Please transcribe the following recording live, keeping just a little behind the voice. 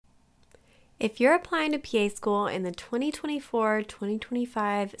If you're applying to PA school in the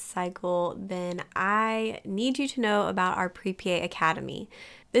 2024-2025 cycle, then I need you to know about our Pre-PA Academy.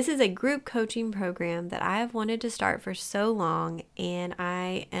 This is a group coaching program that I have wanted to start for so long, and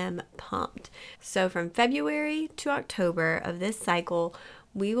I am pumped. So from February to October of this cycle,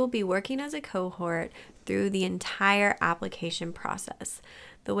 we will be working as a cohort through the entire application process.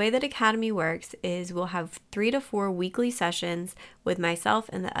 The way that Academy works is we'll have 3 to 4 weekly sessions with myself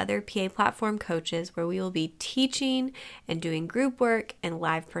and the other PA platform coaches where we will be teaching and doing group work and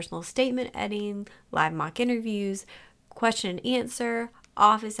live personal statement editing, live mock interviews, question and answer,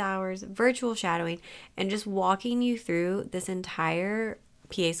 office hours, virtual shadowing, and just walking you through this entire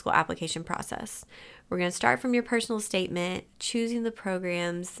PA school application process. We're going to start from your personal statement, choosing the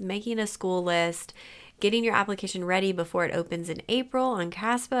programs, making a school list, getting your application ready before it opens in April on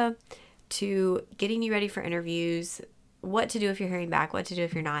CASPA, to getting you ready for interviews, what to do if you're hearing back, what to do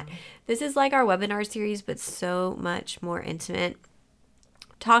if you're not. This is like our webinar series, but so much more intimate.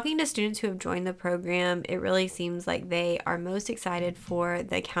 Talking to students who have joined the program, it really seems like they are most excited for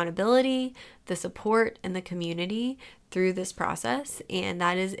the accountability, the support, and the community through this process, and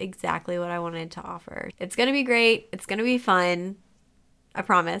that is exactly what I wanted to offer. It's going to be great. It's going to be fun. I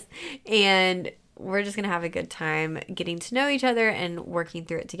promise. And we're just going to have a good time getting to know each other and working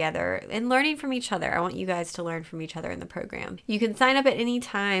through it together and learning from each other. I want you guys to learn from each other in the program. You can sign up at any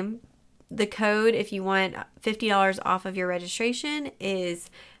time. The code, if you want $50 off of your registration, is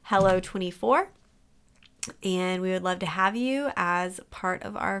HELLO24. And we would love to have you as part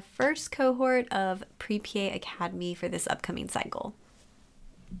of our first cohort of Pre-PA Academy for this upcoming cycle.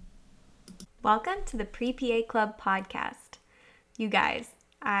 Welcome to the Pre-PA Club podcast. You guys,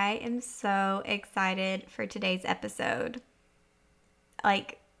 I am so excited for today's episode. I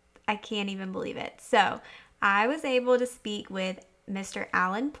can't even believe it. So, I was able to speak with Mr.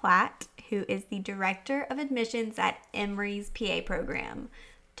 Allan Platt, who is the Director of Admissions at Emory's PA program.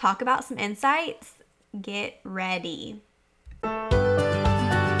 Talk about some insights. Get ready.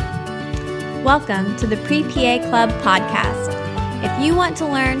 Welcome to the Pre-PA Club podcast. If you want to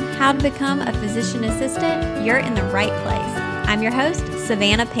learn how to become a physician assistant, you're in the right place. I'm your host,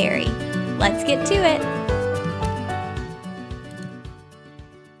 Savannah Perry. Let's get to it.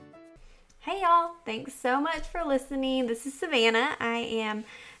 Hey y'all, thanks so much for listening. This is Savannah. I am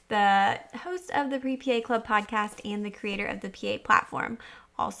the host of the Pre-PA Club podcast and the creator of the PA platform.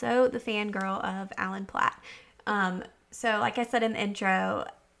 Also the fangirl of Allan Platt. So like I said in the intro,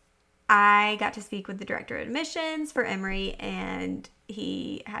 I got to speak with the director of admissions for Emory, and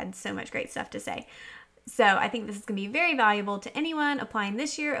he had so much great stuff to say. So I think this is going to be very valuable to anyone applying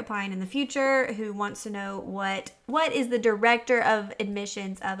this year, applying in the future, who wants to know what is the director of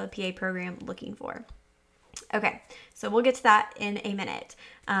admissions of a PA program looking for. Okay, so we'll get to that in a minute.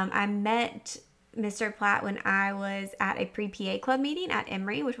 I met Mr. Platt when I was at a pre-PA club meeting at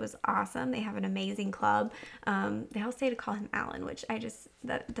Emory, which was awesome. They have an amazing club. They all say to call him Allan, which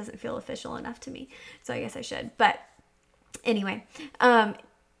that doesn't feel official enough to me. So I guess I should. But anyway,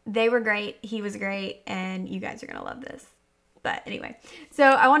 they were great. He was great. And you guys are going to love this. But anyway, so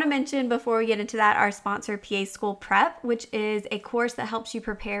I want to mention before we get into that, our sponsor, PA School Prep, which is a course that helps you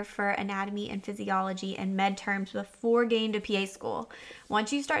prepare for anatomy and physiology and med terms before getting to PA school.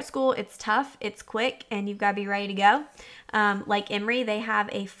 Once you start school, it's tough, it's quick, and you've got to be ready to go. Like Emory, they have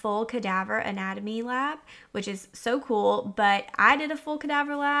a full cadaver anatomy lab, which is so cool, but I did a full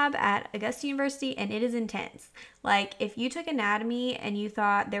cadaver lab at Augusta University, and it is intense. Like, if you took anatomy and you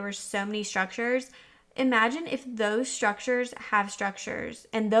thought there were so many structures, imagine if those structures have structures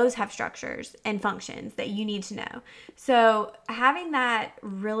and those have structures and functions that you need to know. So having that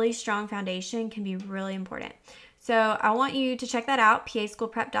really strong foundation can be really important. So I want you to check that out,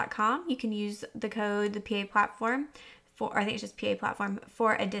 paschoolprep.com. You can use the code, the PA platform, I think it's just PA platform,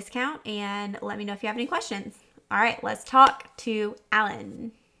 for a discount, and let me know if you have any questions. All right, let's talk to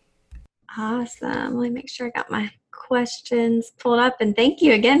Allan. Awesome. Let me make sure I got my questions pulled up, and thank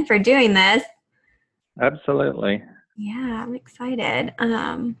you again for doing this. Absolutely. Yeah, I'm excited.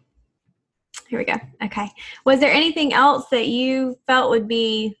 Here we go. Okay. Was there anything else that you felt would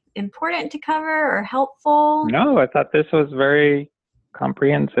be important to cover or helpful? No, I thought this was very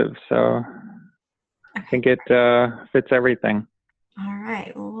comprehensive, so I think it fits everything. All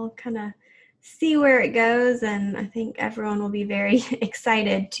right. Well, we'll kind of see where it goes, and I think everyone will be very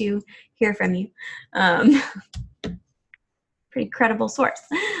excited to hear from you. Pretty credible source.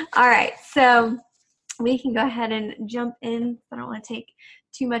 All right. So we can go ahead and jump in. I don't want to take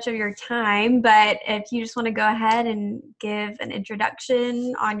too much of your time, but if you just want to go ahead and give an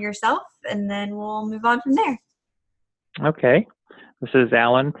introduction on yourself, and then we'll move on from there. Okay. This is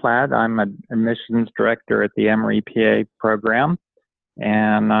Allan Platt. I'm an admissions director at the Emory PA program,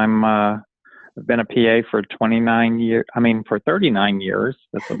 and I've been a PA for 29 years. For 39 years.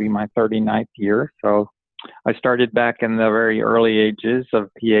 This will be my 39th year. So I started back in the very early ages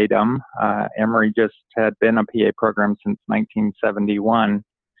of PAdom. Emory just had been a PA program since 1971,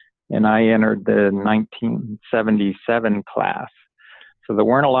 and I entered the 1977 class. So there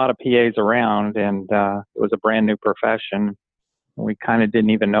weren't a lot of PAs around, and it was a brand new profession. We kind of didn't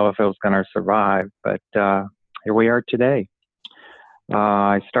even know if it was going to survive, but here we are today.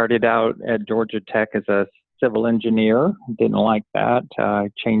 I started out at Georgia Tech as a civil engineer. Didn't like that. I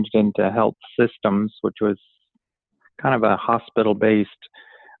changed into health systems, which was kind of a hospital-based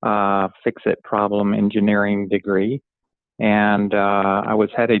fix-it problem engineering degree. And I was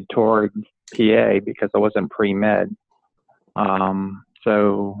headed toward PA because I wasn't pre-med.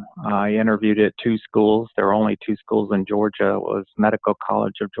 So I interviewed at two schools. There were only two schools in Georgia. It was Medical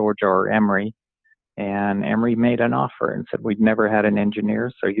College of Georgia or Emory. And Emory made an offer and said, we'd never had an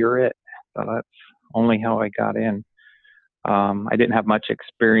engineer, so you're it. So that's only how I got in. I didn't have much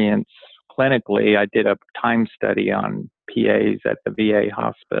experience clinically. I did a time study on PAs at the VA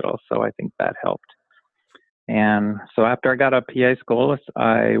hospital, so I think that helped. And so after I got out of PA school,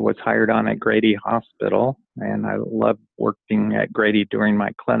 I was hired on at Grady Hospital, and I loved working at Grady during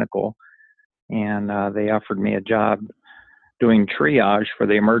my clinical. And they offered me a job doing triage for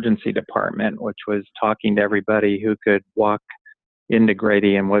the emergency department, which was talking to everybody who could walk into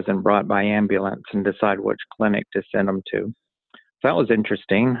Grady and wasn't brought by ambulance and decide which clinic to send them to. So that was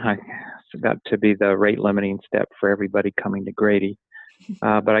interesting. I got to be the rate limiting step for everybody coming to Grady.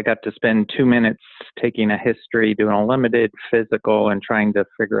 But I got to spend 2 minutes taking a history, doing a limited physical, and trying to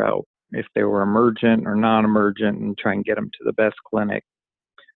figure out if they were emergent or non-emergent and try and get them to the best clinic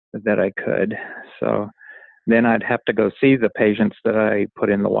that I could. So then I'd have to go see the patients that I put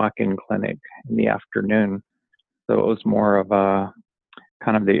in the walk-in clinic in the afternoon. So it was more of a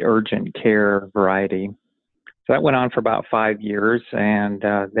kind of the urgent care variety. So that went on for about 5 years, and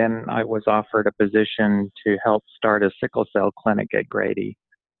then I was offered a position to help start a sickle cell clinic at Grady.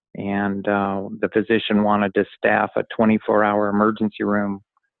 And the physician wanted to staff a 24-hour emergency room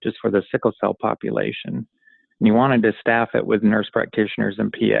just for the sickle cell population. And he wanted to staff it with nurse practitioners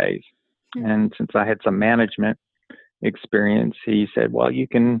and PAs. And since I had some management experience, he said, well, you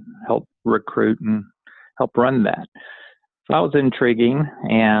can help recruit and help run that. So that was intriguing,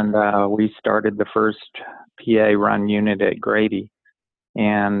 and we started the first PA run unit at Grady,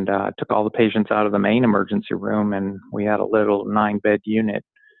 and took all the patients out of the main emergency room, and we had a little 9-bed unit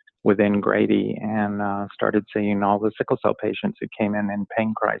within Grady, and started seeing all the sickle cell patients who came in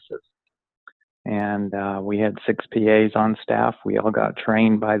pain crisis. And we had 6 PAs on staff. We all got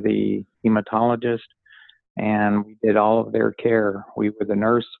trained by the hematologist, and we did all of their care. We were the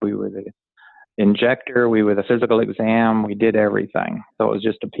nurse, we were the injector, we were the physical exam, we did everything. So it was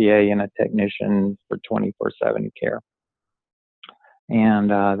just a PA and a technician for 24/7 care. And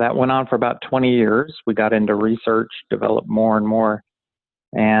that went on for about 20 years. We got into research, developed more and more,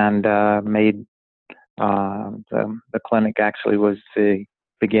 and made the clinic actually was the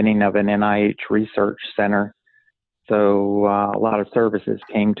beginning of an NIH research center. So a lot of services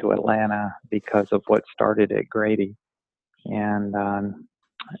came to Atlanta because of what started at Grady. And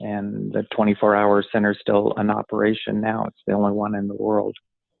the 24-hour center is still in operation now. It's the only one in the world.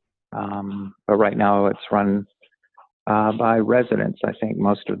 But right now it's run by residents. I think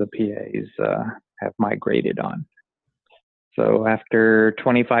most of the PAs have migrated on. So after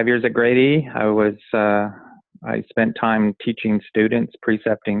 25 years at Grady, I spent time teaching students,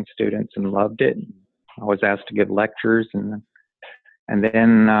 precepting students, and loved it. I was asked to give lectures, and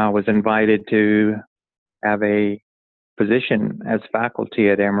then was invited to have a position as faculty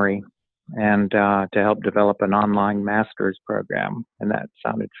at Emory, and to help develop an online master's program, and that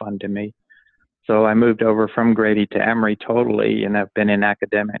sounded fun to me. So I moved over from Grady to Emory totally, and I've been in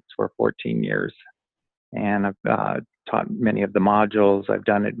academics for 14 years. And I've taught many of the modules. I've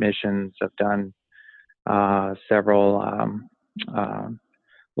done admissions. I've done several,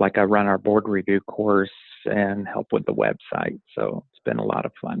 like I run our board review course and help with the website. So it's been a lot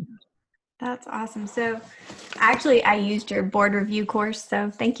of fun. That's awesome. So actually, I used your board review course,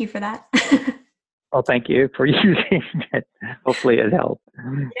 so thank you for that. Well, thank you for using it. Hopefully it helped.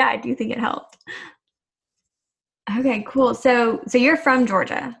 Yeah, I do think it helped. Okay, cool. So you're from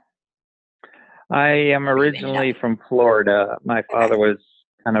Georgia? I am originally from Florida. My father was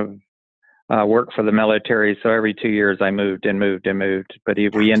kind of worked for the military, so every 2 years I moved and moved and moved. But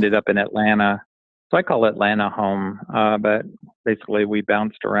we ended up in Atlanta, so I call Atlanta home. But basically, we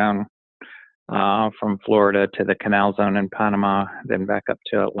bounced around from Florida to the Canal Zone in Panama, then back up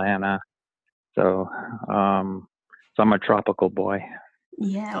to Atlanta. So, so I'm a tropical boy.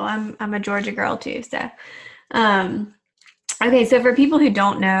 Yeah, well, I'm a Georgia girl too. So, um, okay. So for people who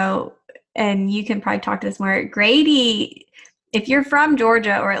don't know, and you can probably talk to this more, Grady. If you're from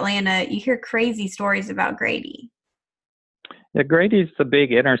Georgia or Atlanta, you hear crazy stories about Grady. Yeah, Grady's the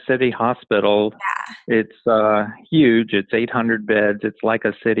big inner city hospital. It's huge. It's 800 beds. It's like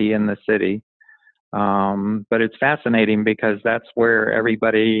a city in the city. But it's fascinating because that's where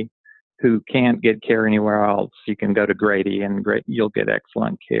everybody who can't get care anywhere else, you can go to Grady and you'll get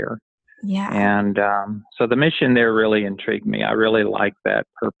excellent care. Yeah, And so the mission there really intrigued me. I really like that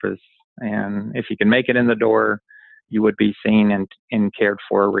purpose. And if you can make it in the door, you would be seen and cared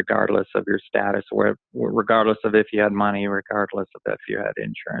for regardless of your status, or regardless of if you had money, regardless of if you had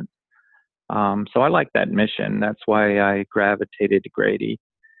insurance. So I like that mission. That's why I gravitated to Grady.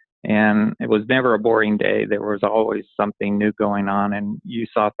 And it was never a boring day. There was always something new going on, and you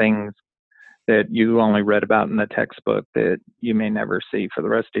saw things that you only read about in the textbook that you may never see for the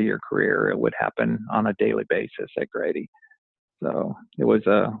rest of your career. It would happen on a daily basis at Grady. So it was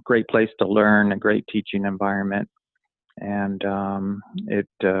a great place to learn, a great teaching environment, and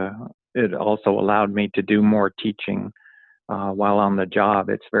it also allowed me to do more teaching while on the job.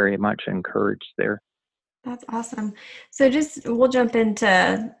 It's very much encouraged there. that's awesome. So just we'll jump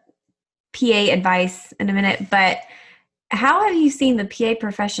into PA advice in a minute, but how have you seen the PA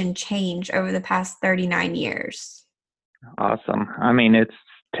profession change over the past 39 years? Awesome. I mean, it's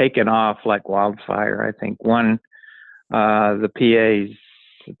taken off like wildfire. I think the PAs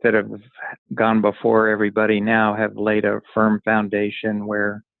that have gone before everybody now have laid a firm foundation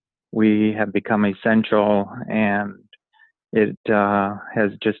where we have become essential, and it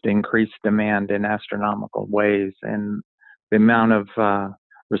has just increased demand in astronomical ways. And the amount of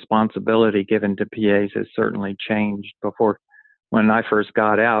responsibility given to PAs has certainly changed. Before, when I first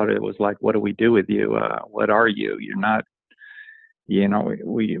got out, it was like, what do we do with you? What are you? You're not,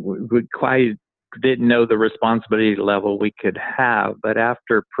 we quite didn't know the responsibility level we could have. But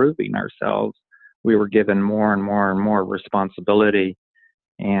after proving ourselves, we were given more and more and more responsibility.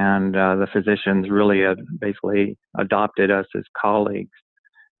 And the physicians really basically adopted us as colleagues.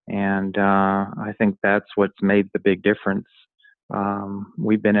 And I think that's what's made the big difference.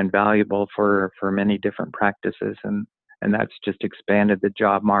 We've been invaluable for many different practices, and that's just expanded the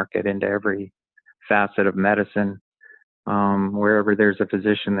job market into every facet of medicine. Wherever there's a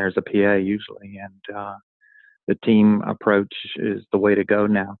physician, there's a PA usually, and the team approach is the way to go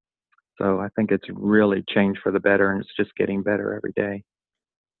now. So I think it's really changed for the better, and it's just getting better every day.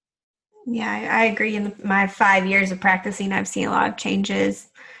 Yeah, I agree. In my 5 years of practicing, I've seen a lot of changes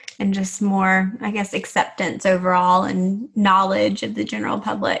and just more, I guess, acceptance overall and knowledge of the general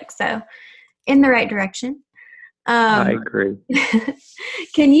public. So, in the right direction. I Um, agree.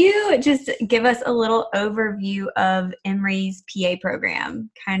 can you just give us a little overview of Emory's PA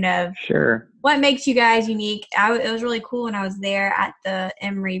program? Kind of Sure. what makes you guys unique? It was really cool when I was there at the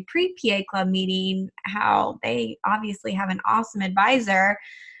Emory pre-PA club meeting, how they obviously have an awesome advisor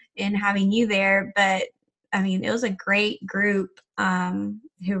in having you there. But I mean, it was a great group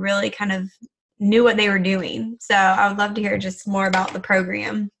who really kind of knew what they were doing. So I would love to hear just more about the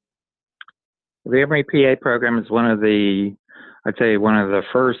program. The Emory PA program is I'd say one of the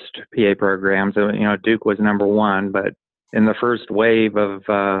first PA programs. Duke was number one, but in the first wave of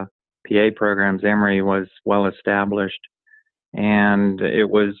PA programs, Emory was well established. And it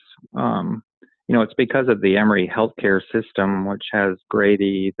was, it's because of the Emory healthcare system, which has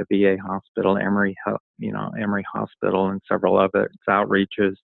Grady, the VA hospital, Emory Hospital, and several other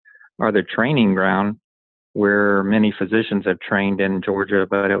outreaches, are the training ground where many physicians have trained in Georgia,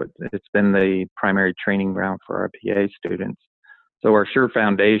 but it's been the primary training ground for our PA students. So our Sure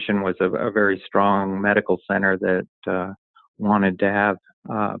Foundation was a very strong medical center that wanted to have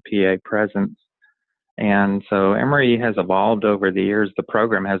PA presence. And so Emory has evolved over the years. The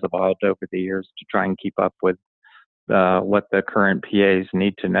program has evolved over the years to try and keep up with what the current PAs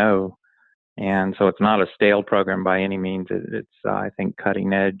need to know. And so it's not a stale program by any means. It's I think,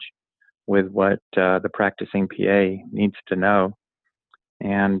 cutting edge with what the practicing PA needs to know.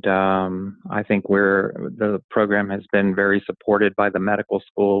 And I think the program has been very supported by the medical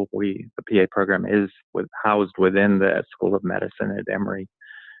school. The PA program is housed within the School of Medicine at Emory,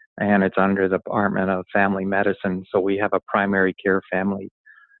 and it's under the Department of Family Medicine. So we have a primary care family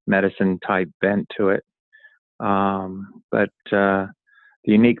medicine type bent to it. But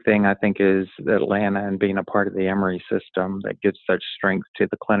the unique thing, I think, is Atlanta and being a part of the Emory system that gives such strength to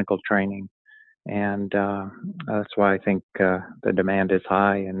the clinical training. And that's why I think the demand is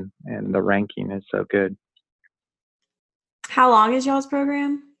high and the ranking is so good. How long is y'all's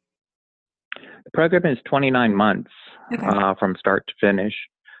program? The program is 29 months Okay. from start to finish.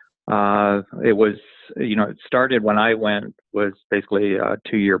 It was, it started when I went, was basically a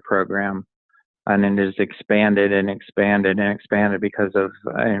 2-year program, and then it has expanded and expanded and expanded because of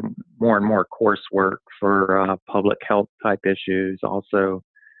more and more coursework for public health type issues. Also,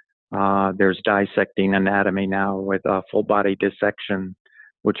 there's dissecting anatomy now with full body dissection,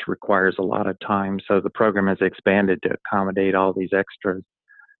 which requires a lot of time. So the program has expanded to accommodate all these extras.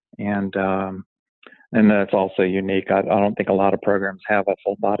 And that's also unique. I don't think a lot of programs have a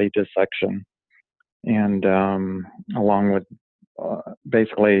full body dissection. And along with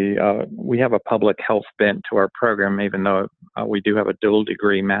basically, we have a public health bent to our program, even though we do have a dual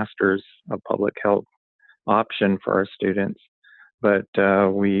degree master's of public health option for our students. But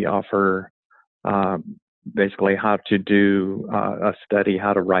we offer basically how to do a study,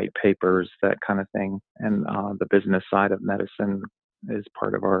 how to write papers, that kind of thing. And the business side of medicine is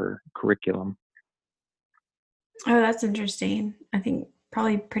part of our curriculum. Oh, that's interesting. I think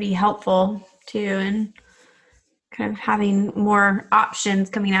probably pretty helpful too, and kind of having more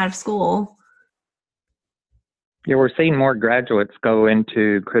options coming out of school. Yeah, we're seeing more graduates go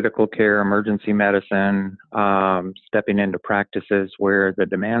into critical care, emergency medicine, stepping into practices where the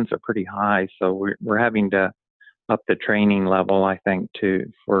demands are pretty high. So we're having to up the training level, I think,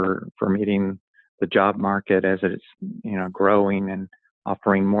 for meeting the job market as it's growing and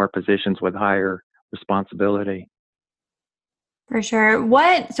offering more positions with higher responsibility. For sure.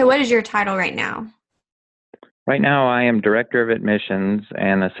 So what is your title right now? Right now, I am director of admissions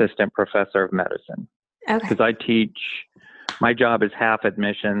and assistant professor of medicine. Okay. Because I teach, my job is half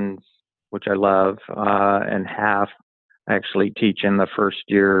admissions, which I love, and half actually teach in the first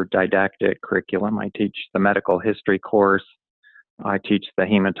year didactic curriculum. I teach the medical history course, I teach the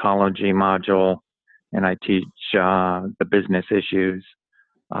hematology module, and I teach the business issues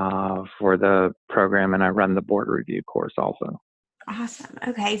for the program, and I run the board review course also. Awesome.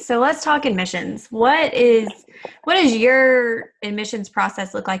 Okay, so let's talk admissions. What does your admissions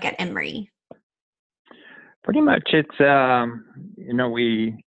process look like at Emory? Pretty much, it's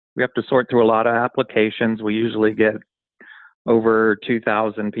we have to sort through a lot of applications. We usually get over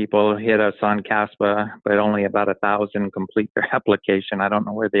 2,000 people hit us on CASPA, but only about 1,000 complete their application. I don't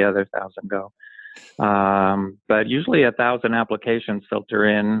know where the other 1,000 go. But usually 1,000 applications filter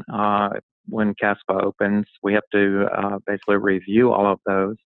in when CASPA opens. We have to basically review all of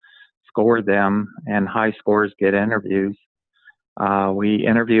those, score them, and high scores get interviews. We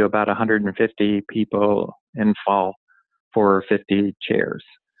interview about 150 people in fall for 50 chairs.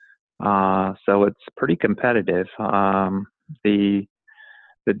 So it's pretty competitive. The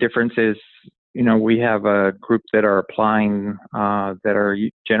difference is, we have a group that are applying that are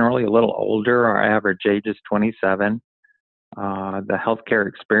generally a little older. Our average age is 27. The healthcare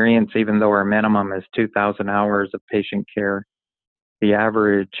experience, even though our minimum is 2,000 hours of patient care, the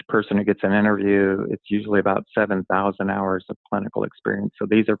average person who gets an interview, it's usually about 7,000 hours of clinical experience. So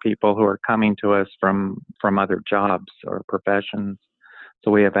these are people who are coming to us from other jobs or professions. So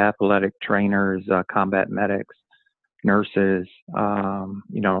we have athletic trainers, combat medics, nurses,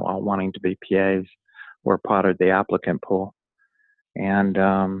 all wanting to be PAs. We're part of the applicant pool. And,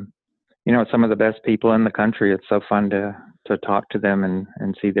 some of the best people in the country. It's so fun to talk to them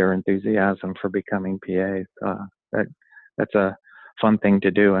and see their enthusiasm for becoming PAs. That's a fun thing to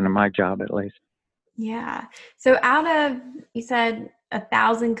do, and in my job at least. Yeah. So out of, you said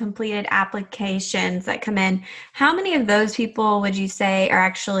 1,000 completed applications that come in, how many of those people would you say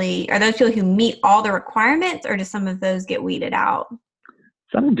are those people who meet all the requirements, or do some of those get weeded out?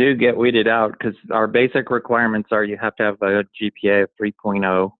 Some do get weeded out because our basic requirements are you have to have a GPA of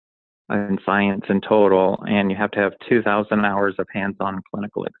 3.0 in science in total, and you have to have 2,000 hours of hands-on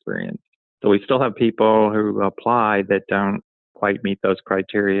clinical experience. So we still have people who apply that don't quite meet those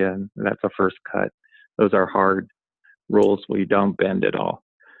criteria, and that's a first cut. Those are hard rules we don't bend at all.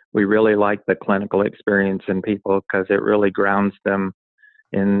 We really like the clinical experience in people because it really grounds them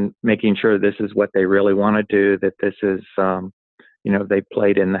in making sure this is what they really want to do, that this is, they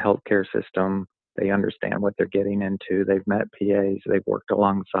played in the healthcare system. They understand what they're getting into. They've met PAs. They've worked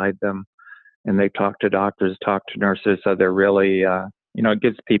alongside them. And they talk to doctors, talk to nurses. So they're really, it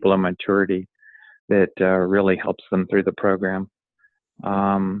gives people a maturity that really helps them through the program.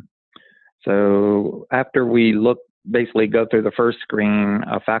 So after we basically go through the first screen,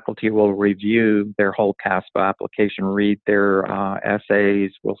 faculty will review their whole CASPA application, read their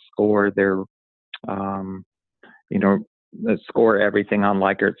essays, will score their, score everything on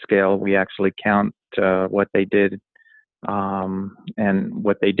Likert scale. We actually count what they did, and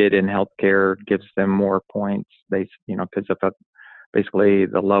what they did in healthcare gives them more points. Because basically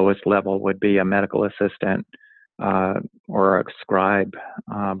the lowest level would be a medical assistant or a scribe,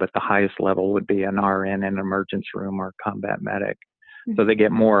 but the highest level would be an RN in an emergency room or combat medic. Mm-hmm. So they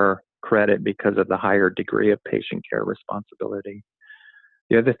get more credit because of the higher degree of patient care responsibility.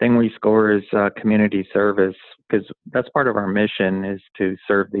 The other thing we score is community service, because that's part of our mission, is to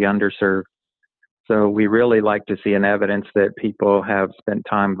serve the underserved. So we really like to see an evidence that people have spent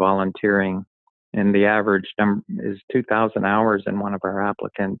time volunteering, and the average number is 2,000 hours in one of our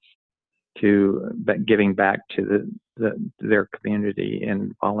applicants to giving back to their community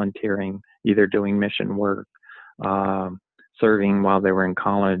and volunteering, either doing mission work, serving while they were in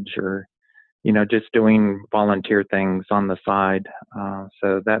college, or just doing volunteer things on the side.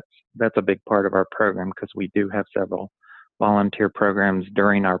 So that's a big part of our program, because we do have several volunteer programs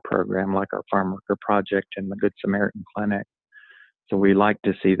during our program, like our Farm Worker Project and the Good Samaritan Clinic. So we like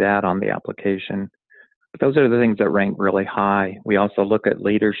to see that on the application. But those are the things that rank really high. We also look at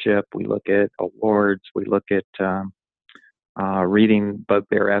leadership. We look at awards. We look at reading both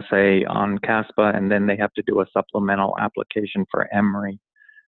their essay on CASPA, and then they have to do a supplemental application for Emory.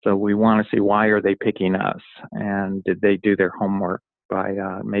 So we want to see, why are they picking us? And did they do their homework by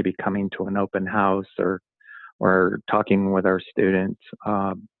maybe coming to an open house or talking with our students,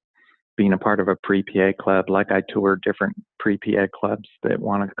 being a part of a pre-PA club. Like I tour different pre-PA clubs that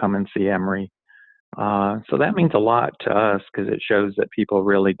want to come and see Emory. So that means a lot to us, because it shows that people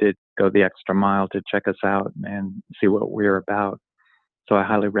really did go the extra mile to check us out and see what we're about. So I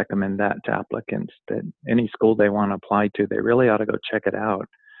highly recommend that to applicants, that any school they want to apply to, they really ought to go check it out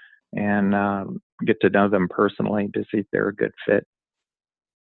and get to know them personally to see if they're a good fit.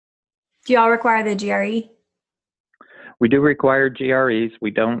 Do y'all require the GRE? We do require GREs.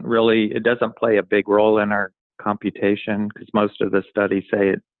 It doesn't play a big role in our computation, because most of the studies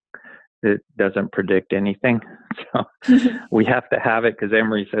say it doesn't predict anything. So we have to have it because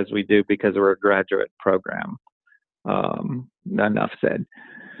Emory says we do, because we're a graduate program. Enough said.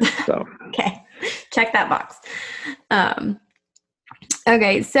 So okay, check that box.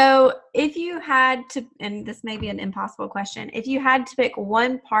 Okay, so if you had to, and this may be an impossible question, if you had to pick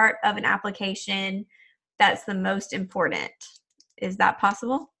one part of an application that's the most important, is that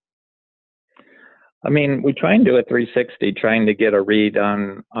possible? I mean, we try and do a 360, trying to get a read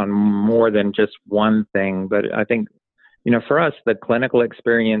on more than just one thing. But I think, for us, the clinical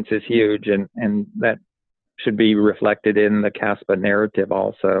experience is huge, and that should be reflected in the CASPA narrative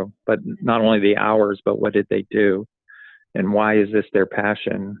also. But not only the hours, but what did they do? And why is this their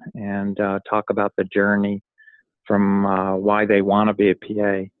passion? And talk about the journey from why they want to be a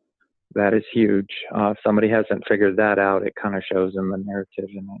PA. That is huge. If somebody hasn't figured that out, it kind of shows in the narrative,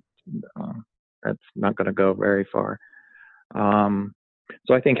 and that's not going to go very far.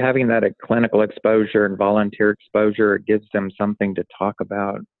 So I think having that clinical exposure and volunteer exposure, it gives them something to talk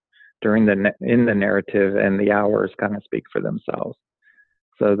about in the narrative, and the hours kind of speak for themselves.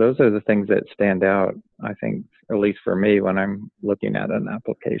 So those are the things that stand out, I think, at least for me, when I'm looking at an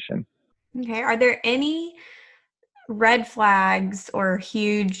application. Okay. Are there any red flags or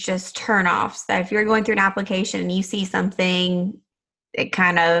huge just turnoffs that if you're going through an application and you see something, it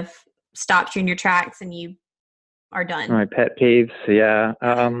kind of stops you in your tracks and you are done? My pet peeves, yeah.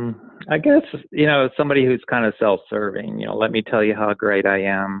 I guess, somebody who's kind of self-serving, let me tell you how great I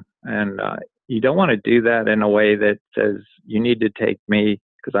am. And you don't want to do that in a way that says, you need to take me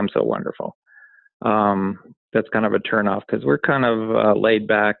because I'm so wonderful. That's kind of a turnoff, because we're kind of laid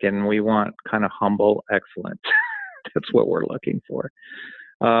back, and we want kind of humble excellence. That's what we're looking for.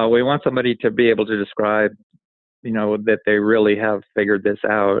 We want somebody to be able to describe, that they really have figured this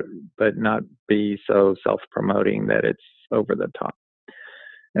out, but not be so self-promoting that it's over the top.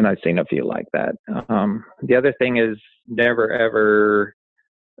 And I've seen a few like that. The other thing is, never ever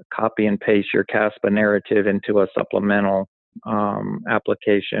copy and paste your CASPA narrative into a supplemental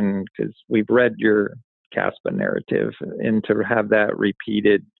application, because we've read your CASPA narrative, and to have that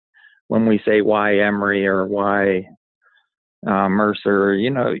repeated when we say why Emory or why Mercer,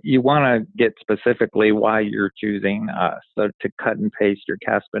 you want to get specifically why you're choosing us. So to cut and paste your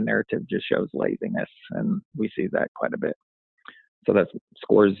CASPA narrative just shows laziness, and we see that quite a bit. So that's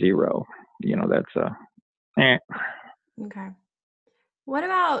score 0. That's Okay. What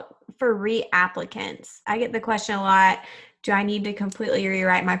about for reapplicants? I get the question a lot. Do I need to completely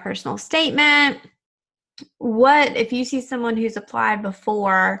rewrite my personal statement? What if you see someone who's applied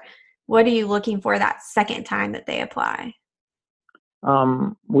before, what are you looking for that second time that they apply?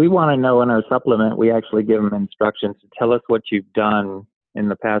 We want to know in our supplement, we actually give them instructions to tell us what you've done in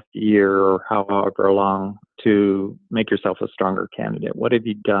the past year or however long to make yourself a stronger candidate. What have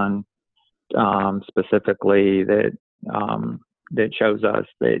you done specifically that shows us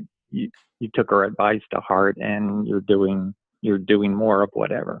that you took our advice to heart and you're doing more of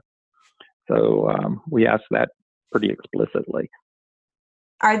whatever. So we ask that pretty explicitly.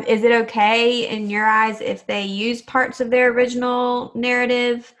 Is it okay in your eyes if they use parts of their original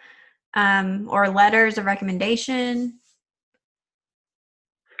narrative or letters of recommendation?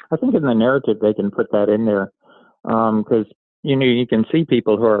 I think in the narrative they can put that in there because you can see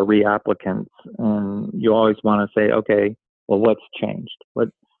people who are reapplicants, and you always want to say, okay, well, what's changed?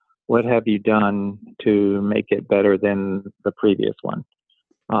 What have you done to make it better than the previous one?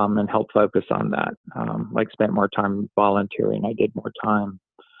 And help focus on that. Like spent more time volunteering, I did more time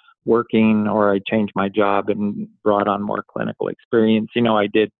working, or I changed my job and brought on more clinical experience.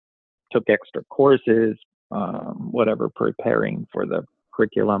 Took extra courses, whatever, preparing for the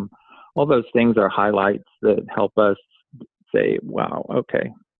curriculum. All those things are highlights that help us say, wow,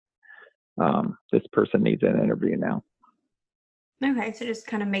 okay, this person needs an interview now. Okay, so just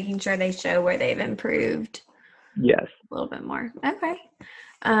kind of making sure they show where they've improved. Yes. A little bit more. Okay.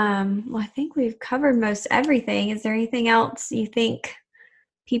 Well, I think we've covered most everything. Is there anything else you think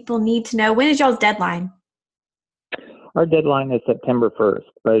people need to know? When is y'all's deadline? Our deadline is September 1st,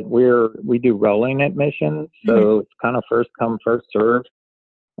 but we do rolling admissions, so it's kind of first come, first serve.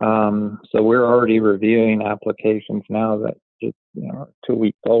 So we're already reviewing applications now that just 2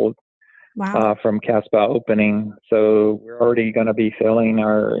 weeks old. Wow. From CASPA opening. So we're already going to be filling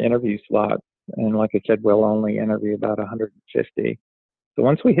our interview slots. And like I said, we'll only interview about 150. So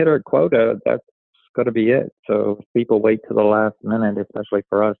once we hit our quota, that's going to be it. So if people wait to the last minute, especially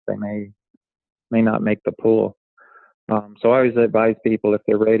for us, they may not make the pool. So I always advise people, if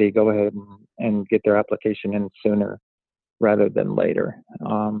they're ready, go ahead and get their application in sooner rather than later.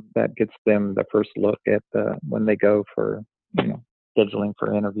 That gets them the first look at when they go for scheduling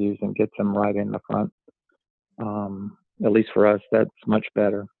for interviews, and gets them right in the front. At least for us, that's much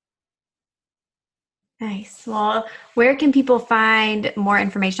better. Nice. Well, where can people find more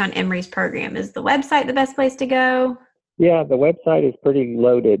information on Emory's program? Is the website the best place to go? Yeah, the website is pretty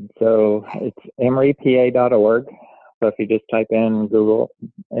loaded. So it's emorypa.org. So if you just type in Google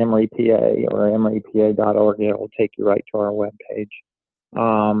Emory PA or emorypa.org, it'll take you right to our webpage.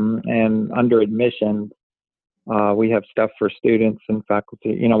 And under admissions, we have stuff for students and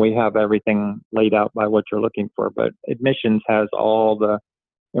faculty. We have everything laid out by what you're looking for, but admissions has all the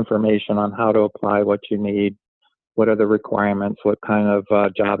information on how to apply, what you need, what are the requirements, what kind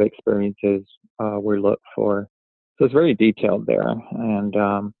of job experiences we look for. So it's very detailed there.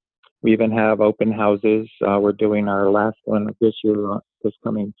 And we even have open houses. We're doing our last one this year, this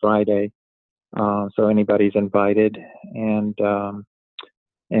coming Friday. So anybody's invited. And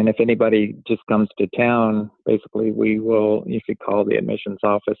if anybody just comes to town, basically if you call the admissions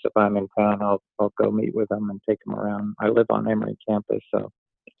office, if I'm in town, I'll go meet with them and take them around. I live on Emory campus, so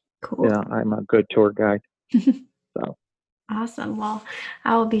Cool. yeah, I'm a good tour guide. So Awesome. Well,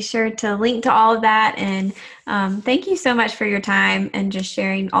 I will be sure to link to all of that. And thank you so much for your time and just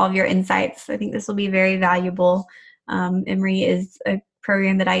sharing all of your insights. I think this will be very valuable. Emory is a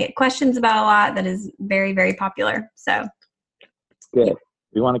program that I get questions about a lot that is very, very popular. So good. Yeah.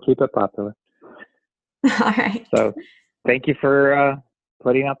 We want to keep it popular. All right. So thank you for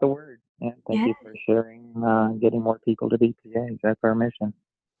putting out the word, and thank Yeah. you for sharing, getting more people to be PAs. That's our mission.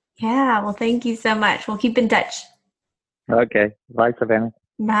 Yeah. Well, thank you so much. We'll keep in touch. Okay. Bye, Savannah.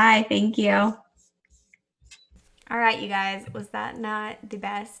 Bye. Thank you. All right, you guys, was that not the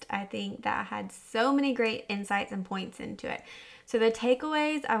best? I think that had so many great insights and points into it. So, the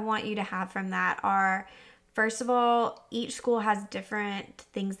takeaways I want you to have from that are, first of all, each school has different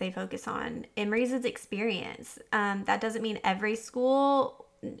things they focus on. Emory's is experience. That doesn't mean every school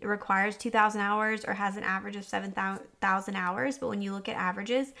requires 2,000 hours or has an average of 7,000 hours, but when you look at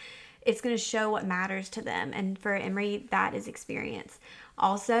averages, it's going to show what matters to them. And for Emory, that is experience.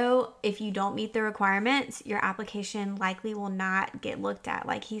 Also, if you don't meet the requirements, your application likely will not get looked at.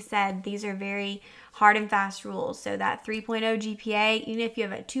 Like he said, these are very hard and fast rules. So that 3.0 GPA, even if you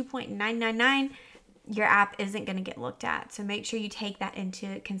have a 2.999, your app isn't going to get looked at. So make sure you take that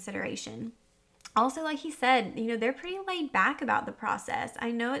into consideration. Also, like he said, they're pretty laid back about the process.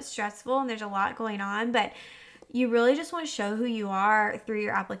 I know it's stressful and there's a lot going on, but you really just want to show who you are through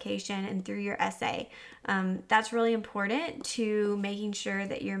your application and through your essay. That's really important to making sure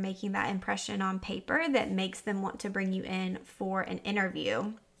that you're making that impression on paper that makes them want to bring you in for an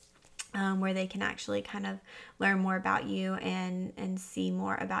interview. where they can actually kind of learn more about you and see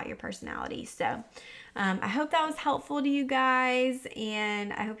more about your personality. So I hope that was helpful to you guys,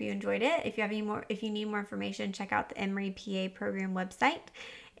 and I hope you enjoyed it. If you need more information, check out the Emory PA program website,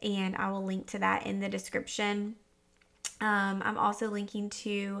 and I will link to that in the description. I'm also linking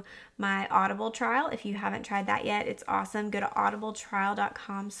to my Audible trial. If you haven't tried that yet, it's awesome. Go to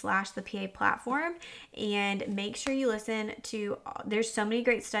audibletrial.com/the PA platform and make sure you listen to, there's so many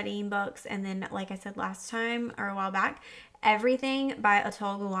great studying books. And then, like I said last time or a while back, everything by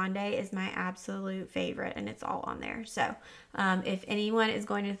Atul Gawande is my absolute favorite, and it's all on there. So if anyone is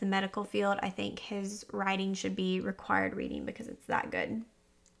going into the medical field, I think his writing should be required reading because it's that good.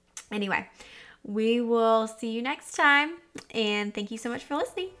 Anyway, we will see you next time, and thank you so much for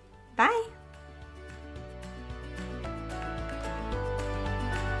listening. Bye.